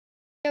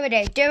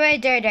Goodbye,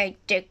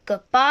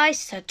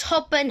 Sir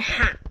Topham and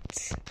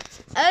Hatt.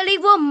 Early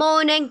one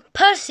morning,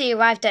 Percy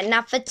arrived at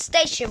Knapford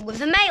Station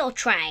with a mail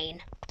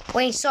train.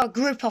 When he saw a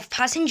group of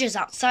passengers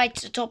outside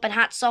Sir Topham and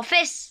Hatt's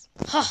office.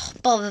 Oh,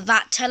 bother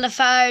that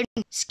telephone.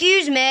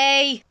 Excuse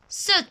me.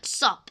 Sir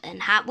Topham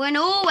and Hatt won't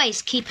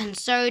always keep on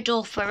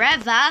Sodor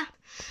forever.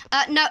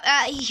 No,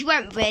 he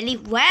won't really.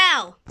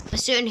 Well, the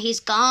sooner he's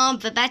gone,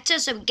 the better,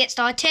 so we get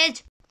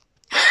started.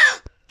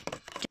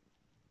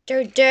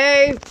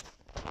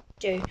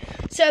 do.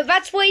 So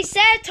that's what he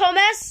said,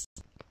 Thomas.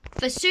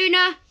 The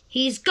sooner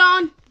he's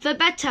gone, the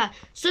better.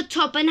 So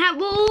Topham and Hatt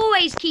will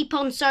always keep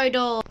on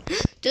Sodor.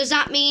 Does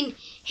that mean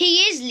he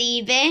is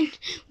leaving?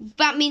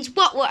 That means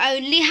what will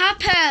only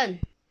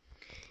happen?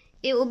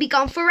 It will be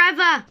gone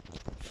forever.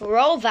 For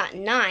all that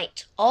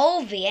night,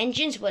 all the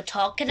engines were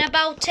talking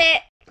about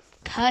it.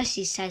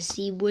 Percy says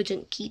he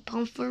wouldn't keep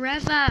on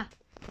forever.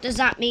 Does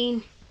that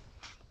mean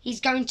he's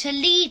going to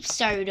leave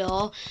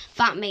Sodor?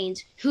 That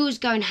means who's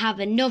going to have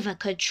another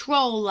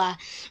controller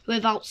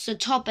without Sir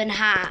Topham and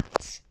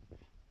Hatt?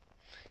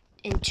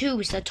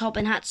 Until Sir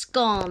Topham and Hatt's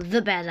gone,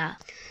 the better.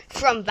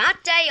 From that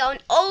day on,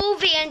 all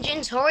the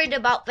engines hurried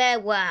about their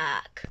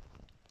work.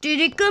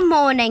 Good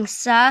morning,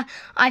 sir.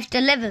 I've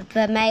delivered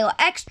the mail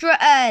extra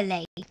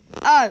early.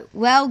 Oh,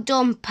 well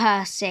done,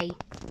 Percy.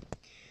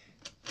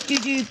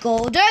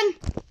 Gordon?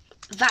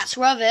 That's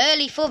rather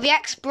early for the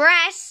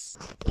express.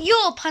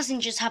 Your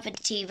passengers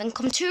haven't even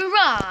come to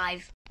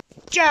arrive.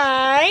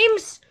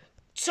 James?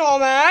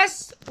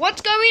 Thomas?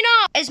 What's going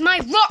on? Is my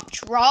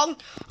watch wrong?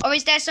 Or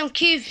is there some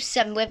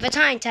confusion with the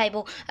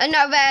timetable?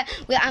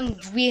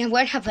 We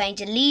won't have any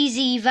delays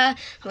either. And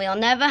we'll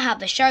never have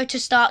the show to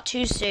start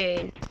too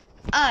soon.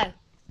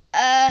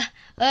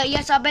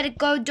 Yes, I better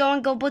go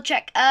and double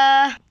check,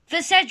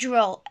 the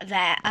schedule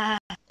there.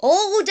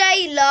 All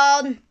day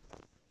long,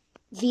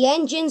 the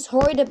engines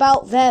hurried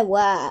about their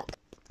work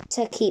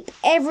to keep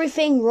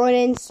everything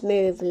running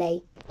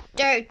smoothly.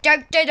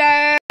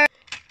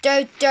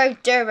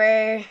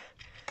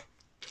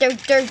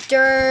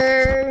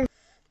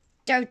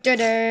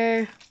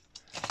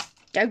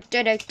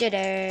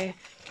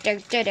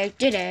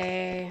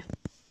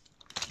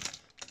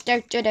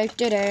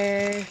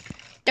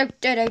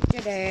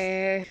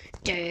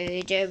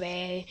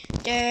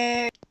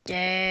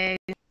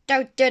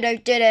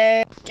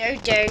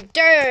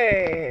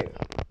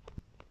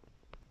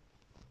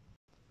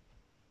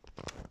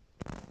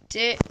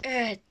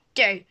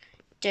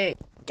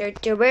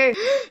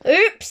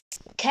 Oops!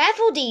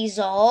 Careful,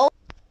 Diesel.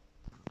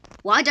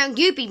 Why don't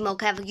you be more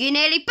careful? You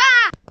nearly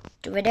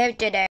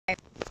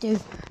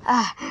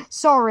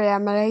Sorry,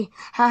 Emily.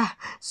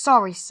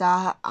 Sorry,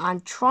 sir.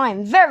 I'm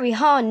trying very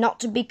hard not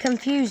to be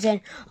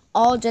confusing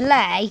or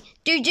delay.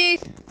 Do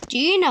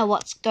you know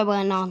what's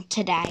going on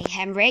today,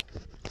 Henry?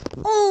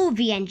 All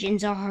the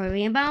engines are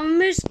hurrying about a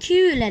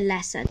muscular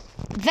lesson.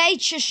 They're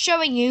just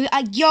showing you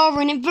you're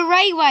running the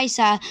railway,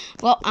 sir.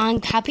 Well,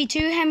 I'm happy to,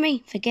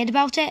 Henry. Forget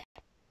about it.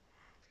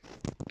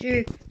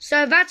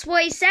 So that's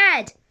what he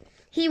said.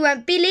 He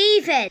won't be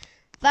leaving.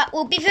 That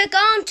will be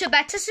forgone to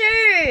better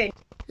soon.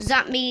 Does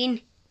that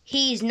mean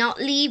he's not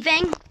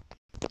leaving?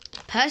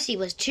 Percy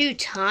was too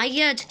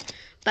tired,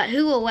 but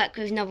who will work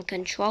with another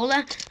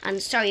controller?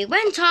 And so he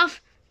went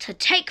off to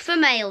take the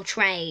mail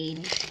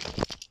train.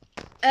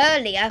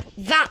 Earlier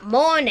that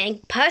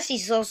morning, Percy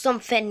saw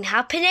something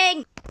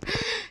happening.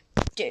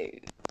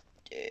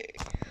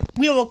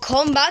 We will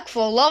come back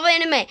for love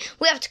in a minute.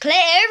 We have to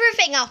clear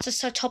everything out of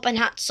Sir Topham and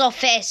Hatt's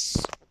office.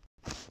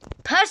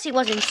 Percy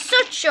was in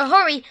such a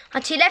hurry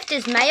that he left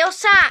his mail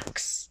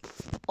sacks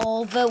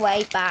all the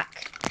way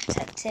back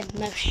to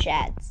Tim's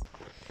sheds.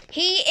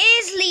 He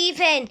is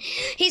leaving.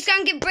 He's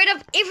going to get rid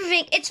of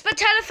everything. It's the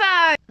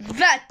telephone.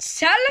 The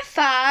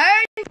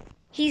telephone?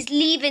 He's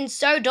leaving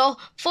Sodor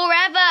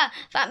forever.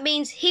 That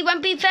means he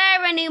won't be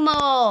there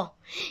anymore.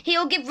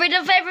 He'll get rid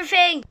of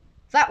everything.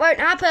 That won't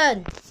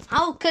happen.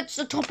 How could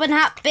Sir Topham and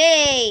Hatt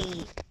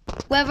be?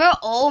 Where are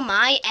all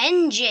my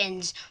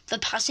engines? The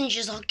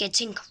passengers are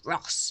getting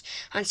cross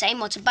and saying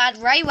what a bad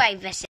railway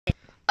this is.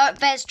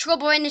 There's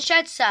trouble in the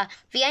shed, sir.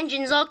 The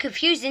engines are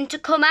confusing to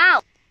come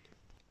out.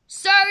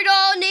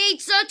 Sodor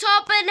needs Sir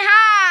Topham and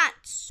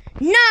Hatt.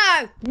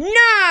 No,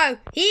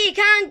 he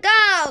can't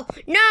go.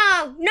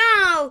 No.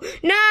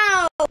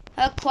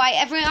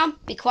 Quiet, everyone.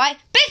 Be quiet.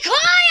 Be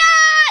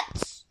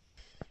quiet!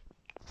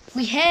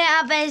 We hear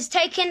Abel's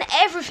taken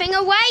everything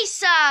away,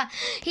 sir.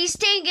 He's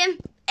taken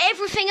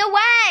everything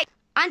away.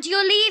 And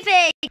you're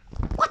leaving.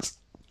 What?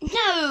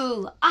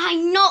 No,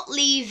 I'm not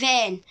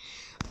leaving.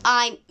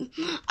 I'm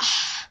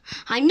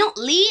not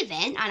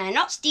leaving, and I'm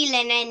not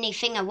stealing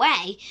anything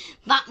away.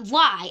 That's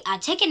why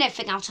I'm taking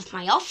everything out of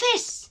my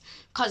office.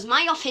 Because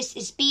my office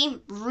is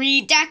being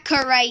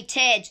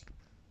redecorated.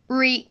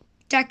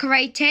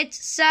 Redecorated,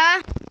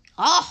 sir?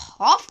 Oh,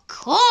 of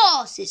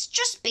course. It's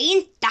just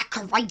being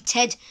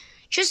decorated.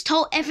 Just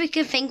told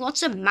everything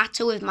what's the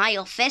matter with my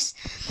office.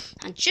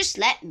 And just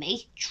let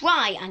me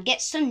try and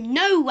get some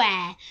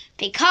nowhere.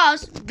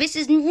 Because this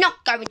is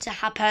not going to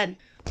happen.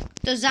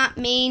 Does that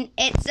mean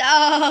it's...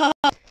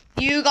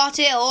 You got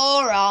it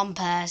all wrong,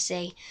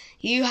 Percy.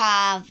 You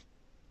have,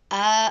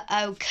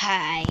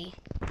 okay.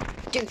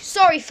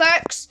 Sorry,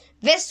 folks.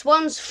 This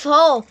one's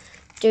full.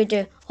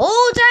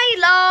 All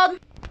day long.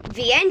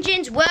 The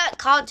engines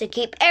work hard to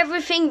keep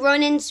everything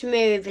running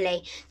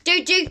smoothly.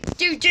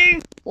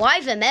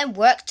 Why the men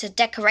worked to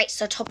decorate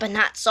Sir Topham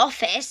Hatt's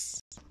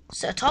office.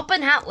 Sir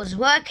Topham Hatt was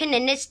working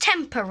in his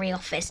temporary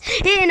office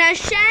in a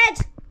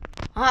shed.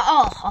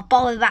 I'll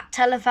borrow that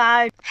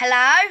telephone.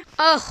 Hello?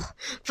 Oh,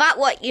 that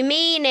what you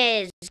mean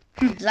is.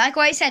 Like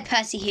what I said,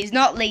 Percy, he's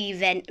not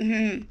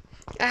leaving.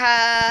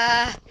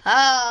 Oh,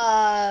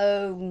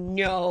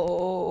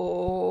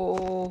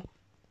 no.